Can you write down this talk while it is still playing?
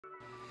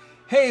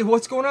Hey,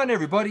 what's going on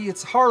everybody?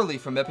 It's Harley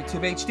from Epic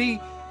Tube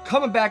HD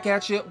coming back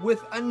at you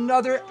with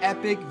another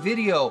epic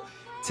video.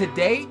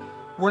 Today,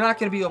 we're not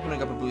going to be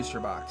opening up a booster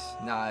box.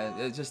 Nah,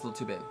 it's just a little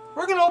too big.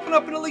 We're going to open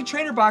up an Elite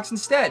Trainer box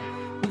instead.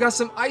 We got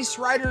some Ice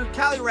Rider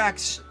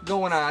Calyrex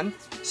going on,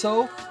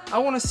 so I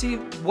want to see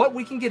what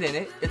we can get in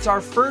it. It's our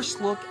first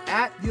look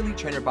at the Elite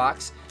Trainer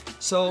box,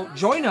 so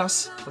join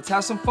us. Let's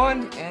have some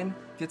fun and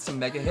get some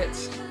mega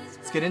hits.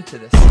 Let's get into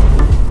this.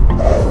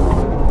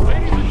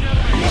 Ladies and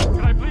gentlemen,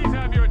 can I please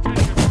have your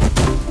attention?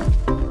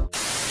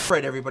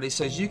 Right, everybody,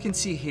 so as you can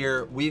see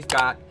here, we've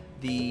got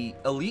the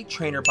Elite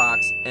Trainer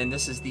box, and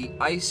this is the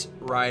Ice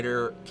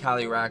Rider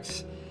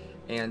Calyrex,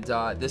 and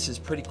this is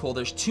pretty cool.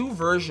 There's two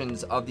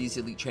versions of these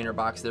Elite Trainer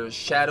box. There's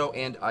Shadow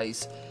and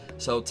Ice.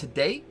 So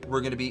today we're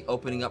going to be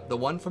opening up the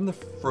one from the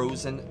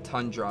Frozen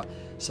Tundra.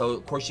 So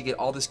of course you get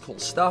all this cool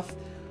stuff.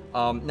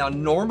 Now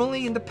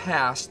normally in the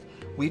past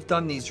we've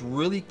done these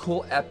really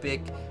cool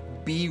epic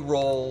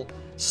B-roll,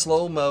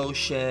 slow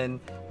motion,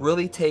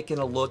 really taking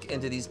a look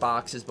into these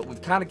boxes, but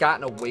we've kind of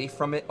gotten away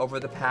from it over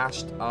the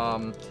past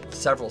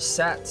several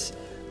sets.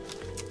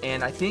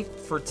 And I think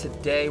for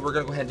today we're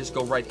gonna go ahead and just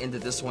go right into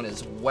this one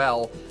as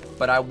well.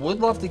 But I would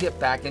love to get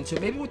back into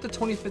it. Maybe with the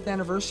 25th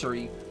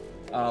anniversary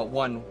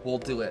one, we'll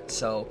do it.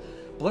 So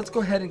but let's go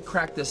ahead and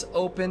crack this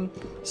open.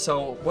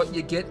 So what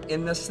you get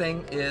in this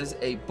thing is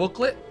a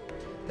booklet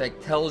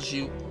that tells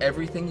you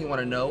everything you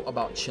want to know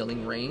about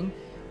Chilling Reign,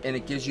 and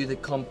it gives you the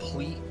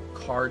complete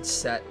card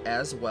set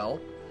as well.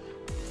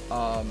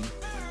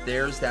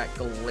 There's that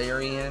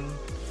Galarian.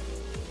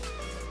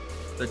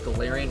 The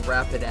Galarian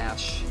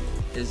Rapidash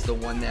is the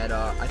one that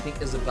I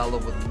think Isabella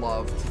would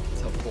love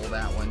to pull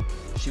that one.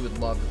 She would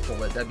love to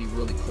pull it. That'd be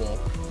really cool.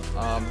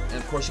 And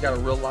of course you got a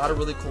lot of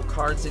really cool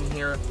cards in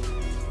here.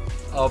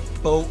 A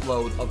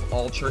boatload of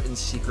Ultra and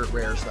Secret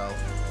Rares though,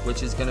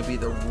 which is going to be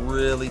the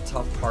really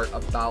tough part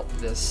about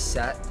this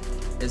set,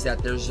 is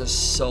that there's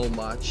just so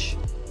much.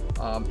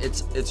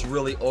 It's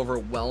really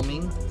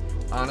overwhelming,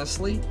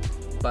 honestly.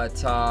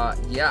 But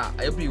yeah,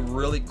 it'd be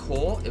really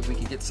cool if we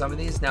could get some of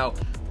these. Now,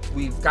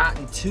 we've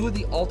gotten 2 of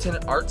the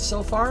alternate arts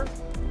so far,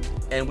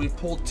 and we've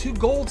pulled 2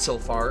 gold so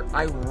far.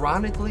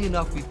 Ironically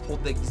enough, we've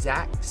pulled the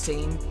exact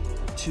same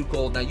 2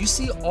 gold. Now, you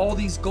see all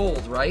these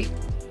gold, right?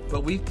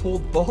 But we've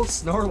pulled both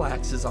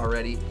Snorlaxes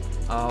already.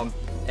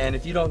 And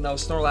if you don't know,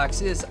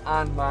 Snorlax is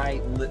on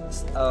my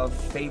list of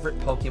favorite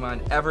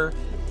Pokemon ever.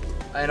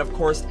 And of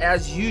course,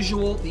 as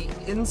usual, the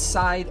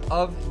inside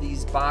of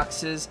these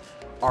boxes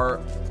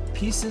are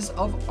pieces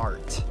of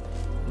art.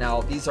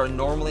 Now, these are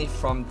normally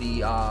from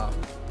the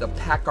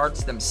pack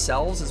arts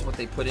themselves is what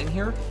they put in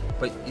here.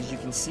 But as you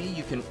can see,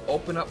 you can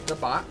open up the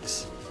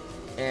box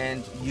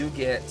and you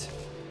get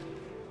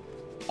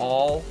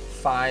all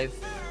 5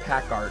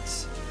 pack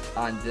arts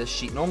on this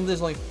sheet. Normally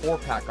there's only 4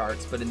 pack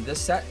arts, but in this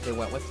set they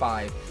went with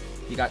 5.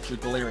 You got your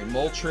Galarian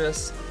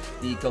Moltres,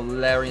 the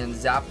Galarian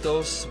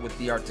Zapdos with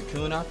the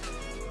Articuno.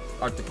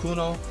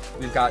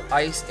 We've got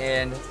Ice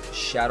and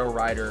Shadow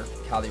Rider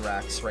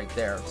Calyrex right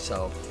there.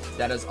 So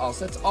that is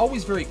also, that's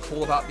always very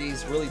cool about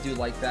these. Really do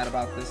like that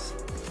about this.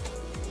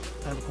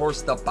 And of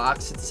course the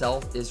box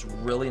itself is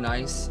really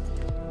nice.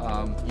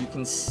 You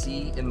can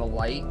see in the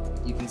light,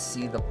 you can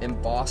see the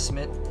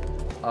embossment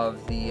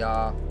of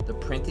the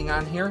printing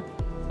on here.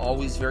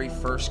 Always very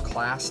first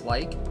class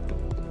like.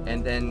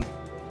 And then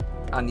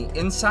on the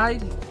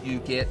inside you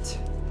get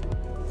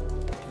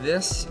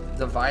this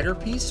divider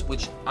piece,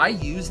 which I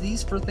use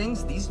these for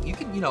things. These you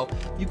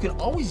can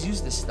always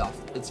use this stuff.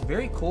 It's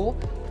very cool.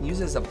 You can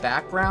use it as a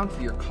background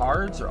for your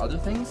cards or other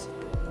things.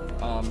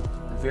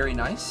 Very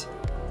nice.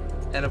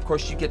 And of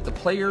course you get the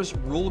player's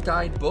rule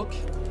guide book.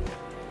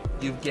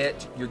 You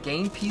get your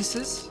game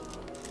pieces,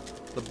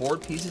 the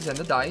board pieces, and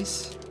the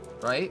dice,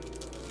 right?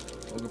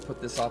 We're gonna put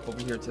this off over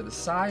here to the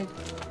side.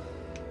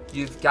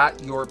 You've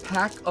got your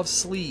pack of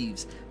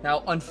sleeves.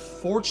 Now,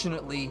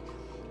 unfortunately,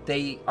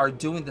 they are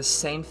doing the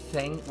same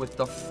thing with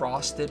the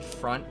frosted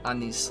front on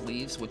these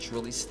sleeves, which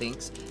really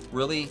stinks.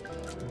 Really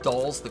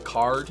dulls the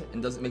card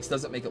and doesn't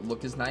make it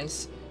look as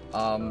nice,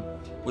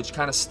 which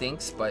kind of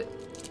stinks. But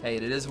hey,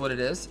 it is what it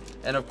is.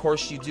 And of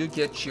course, you do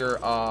get your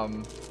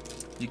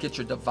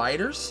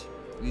dividers.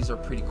 These are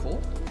pretty cool.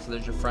 So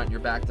there's your front, your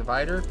back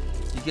divider.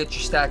 You get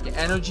your stack of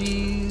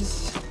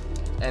energies.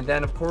 And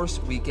then, of course,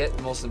 we get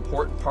the most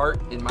important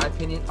part, in my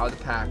opinion, are the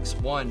packs.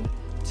 1,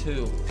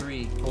 2,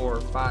 3, 4,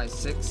 5,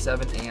 6,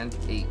 7, and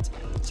 8.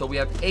 So we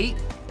have 8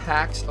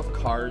 packs of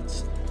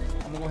cards.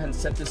 I'm gonna go ahead and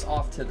set this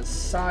off to the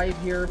side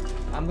here.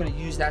 I'm gonna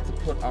use that to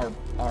put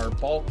our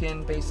bulk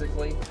in,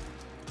 basically.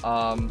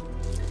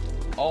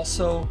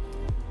 Also,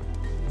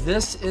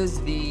 this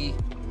is the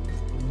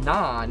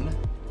non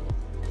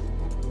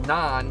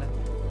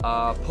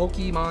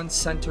Pokemon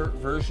Center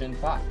version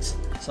box.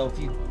 So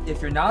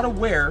if you're not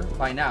aware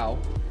by now,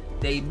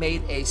 they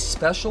made a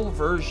special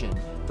version.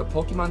 The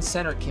Pokemon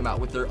Center came out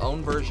with their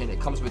own version. It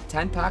comes with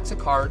 10 packs of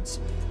cards,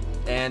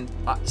 and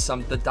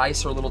the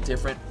dice are a little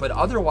different, but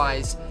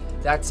otherwise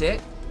that's it.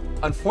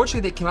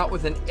 Unfortunately, they came out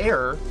with an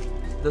error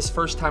this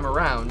first time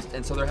around,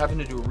 and so they're having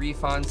to do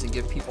refunds and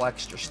give people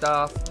extra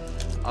stuff.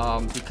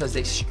 because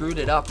they screwed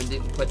it up and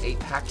didn't put 8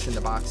 packs in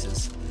the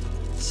boxes.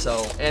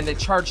 So, and they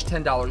charged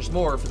 $10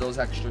 more for those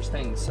extra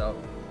things. So,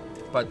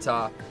 but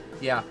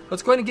yeah,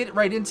 let's go ahead and get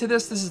right into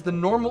this. This is the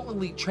normal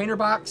Elite Trainer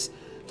box.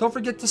 Don't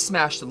forget to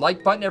smash the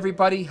like button,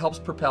 everybody. Helps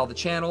propel the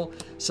channel.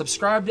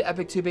 Subscribe to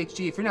EpicTube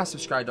HD if you're not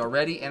subscribed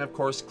already. And of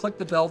course, click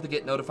the bell to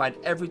get notified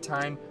every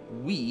time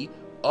we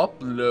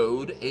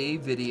upload a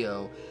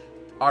video.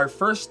 Our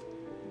first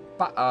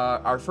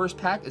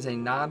pack is a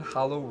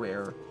non-holo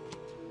rare.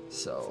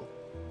 So,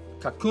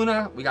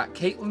 Kakuna, we got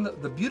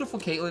Caitlyn, the beautiful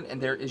Caitlyn,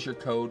 and there is your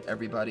code,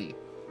 everybody.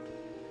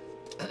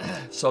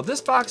 So this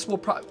box will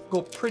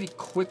go pretty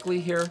quickly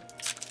here.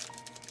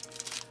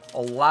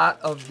 A lot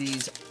of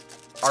these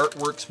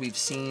artworks we've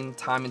seen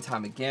time and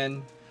time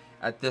again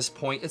at this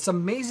point. It's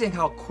amazing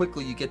how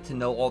quickly you get to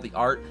know all the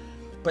art.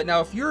 But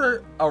now if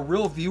you're a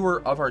real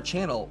viewer of our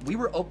channel, we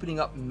were opening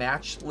up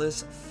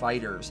Matchless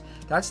Fighters.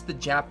 That's the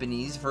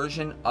Japanese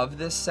version of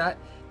this set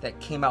that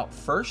came out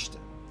first.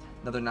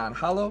 Another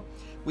non-holo.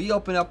 We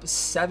opened up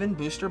 7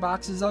 booster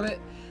boxes of it.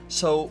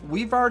 So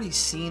we've already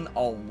seen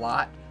a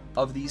lot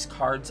of these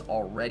cards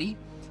already.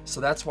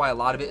 So that's why a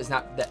lot of it is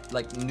not that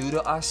like new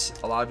to us.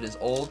 A lot of it is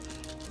old.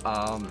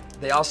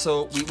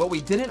 What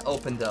we didn't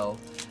open though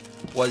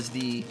was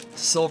the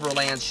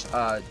Silverland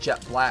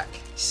Jet Black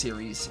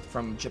series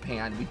from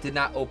Japan. We did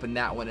not open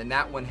that one, and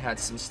that one had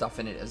some stuff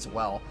in it as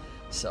well.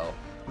 So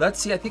let's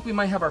see. I think we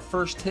might have our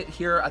first hit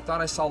here. I thought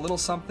I saw a little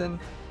something.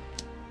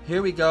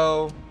 Here we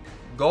go.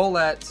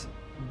 Golett,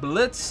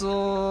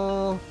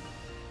 Blitzel.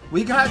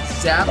 We got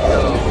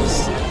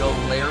Zapdos,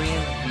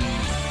 Galarian V,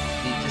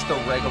 just a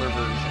regular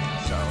version.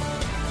 So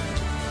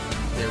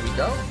there we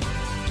go.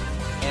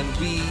 And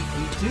we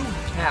do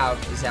have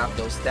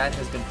Zapdos. That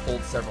has been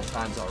pulled several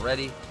times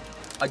already.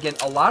 Again,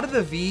 a lot of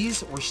the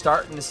Vs, we're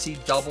starting to see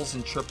doubles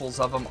and triples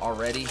of them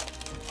already.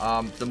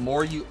 The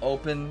more you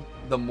open,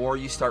 the more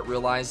you start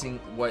realizing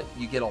what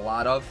you get a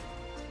lot of.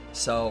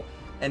 So,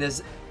 and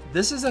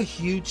this is a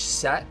huge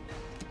set.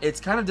 It's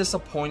kind of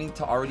disappointing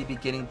to already be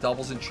getting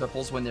doubles and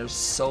triples when there's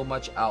so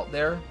much out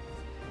there.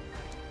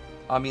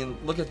 I mean,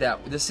 look at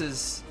that. This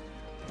is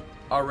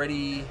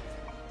already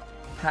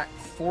pack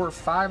 4 or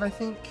 5, I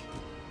think.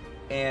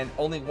 And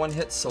only 1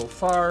 hit so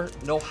far.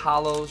 No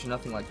holos or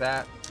nothing like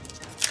that.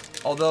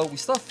 Although we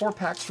still have 4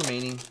 packs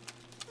remaining.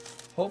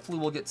 Hopefully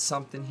we'll get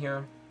something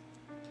here.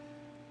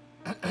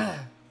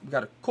 We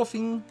got a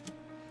Koffing,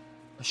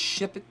 a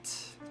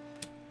Shippet,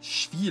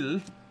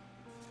 Schwiel,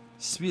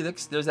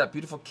 Swelix. There's that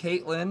beautiful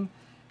Caitlyn.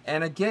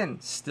 And again,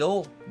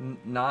 still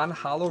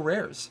non-holo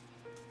rares.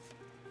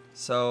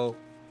 So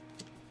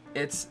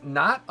it's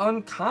not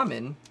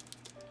uncommon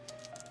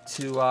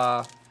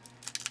to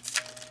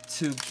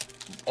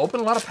open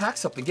a lot of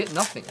packs up and get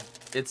nothing.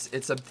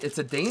 It's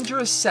a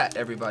dangerous set,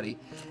 everybody.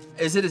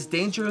 Is it as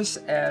dangerous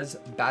as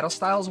Battle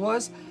Styles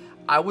was?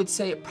 I would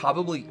say it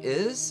probably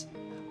is,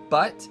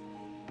 but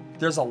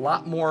there's a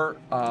lot more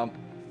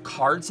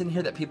cards in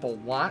here that people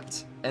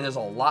want, and there's a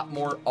lot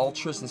more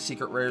ultras and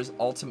secret rares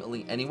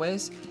ultimately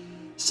anyways.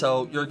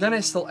 So you're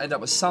gonna still end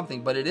up with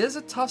something, but it is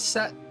a tough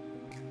set.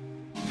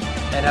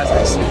 And as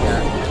I say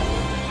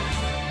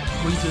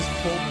that, we just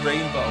pulled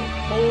Rainbow.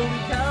 Holy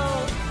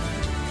cow!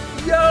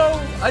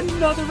 Yo,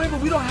 another Rainbow.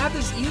 We don't have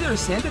this either.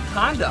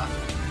 Sandaconda,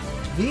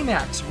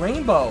 VMAX,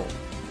 Rainbow.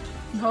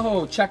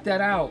 Yo, check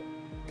that out.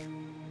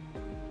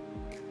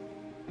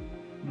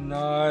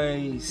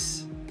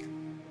 Nice.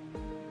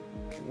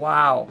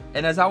 Wow.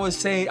 And as I was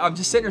saying, I'm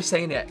just sitting here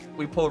saying it.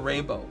 We pulled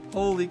Rainbow.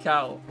 Holy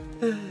cow.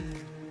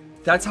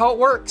 That's how it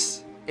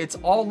works. It's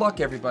all luck,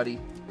 everybody.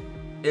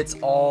 It's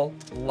all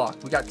luck.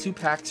 We got 2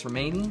 packs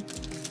remaining.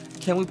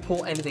 Can we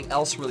pull anything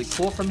else really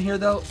cool from here,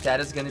 though? That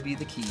is going to be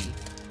the key.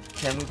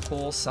 Can we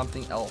pull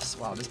something else?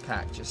 Wow, this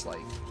pack just like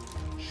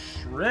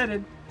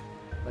shredded.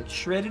 Like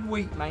shredded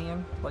wheat,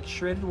 man. Like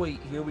shredded wheat.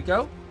 Here we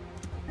go.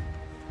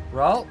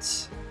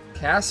 Ralts,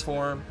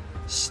 Castform,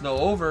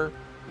 Snowover,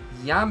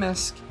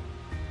 Yamisk,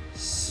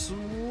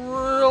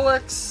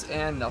 Swirlix,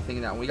 and nothing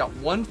in that one. We got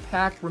 1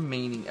 pack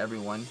remaining,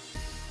 everyone.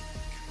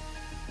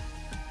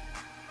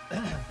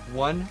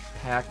 1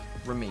 pack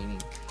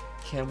remaining.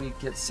 Can we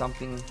get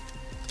something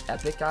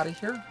epic out of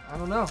here? I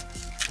don't know.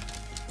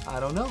 I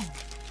don't know.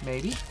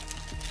 Maybe.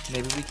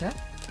 Maybe we can.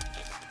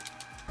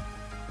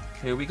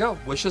 Here we go.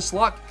 Wish us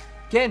luck.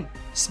 Again,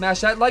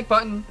 smash that like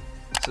button.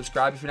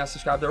 Subscribe if you're not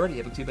subscribed already.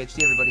 EpicTube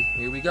HD, everybody.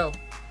 Here we go.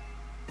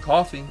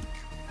 Koffing,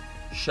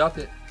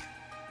 Shuppet,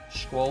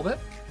 Squolbit,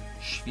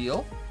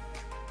 Schwiel,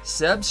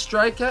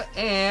 Zebstrika,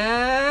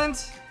 and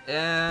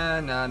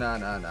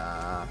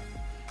nah.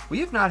 We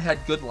have not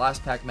had good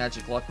last pack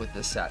magic luck with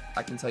this set.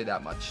 I can tell you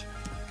that much.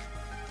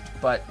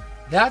 But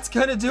that's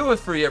gonna do it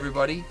for you,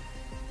 everybody.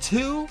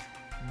 2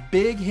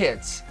 big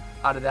hits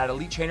out of that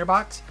Elite Trainer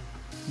box.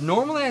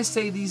 Normally I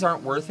say these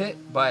aren't worth it,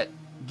 but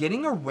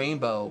getting a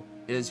Rainbow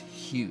is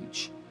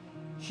huge.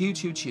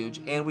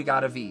 Huge. And we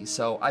got a V.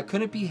 So I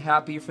couldn't be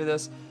happier for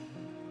this.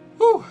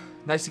 Whew.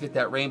 Nice to get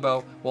that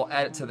Rainbow. We'll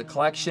add it to the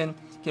collection.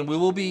 Again, we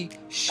will be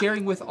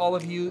sharing with all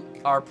of you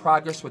our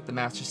progress with the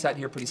Master Set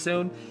here pretty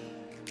soon.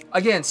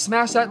 Again,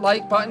 smash that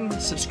like button,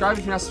 subscribe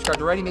if you're not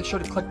subscribed already, make sure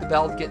to click the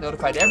bell to get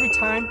notified every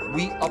time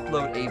we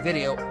upload a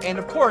video, and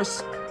of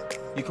course,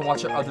 you can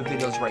watch our other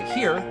videos right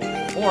here,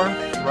 or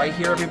right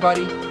here,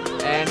 everybody,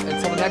 and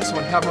until the next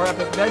one, have more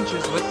epic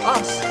adventures with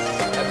us,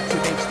 thru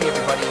HT,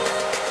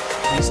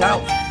 everybody. Peace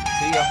out.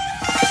 See ya.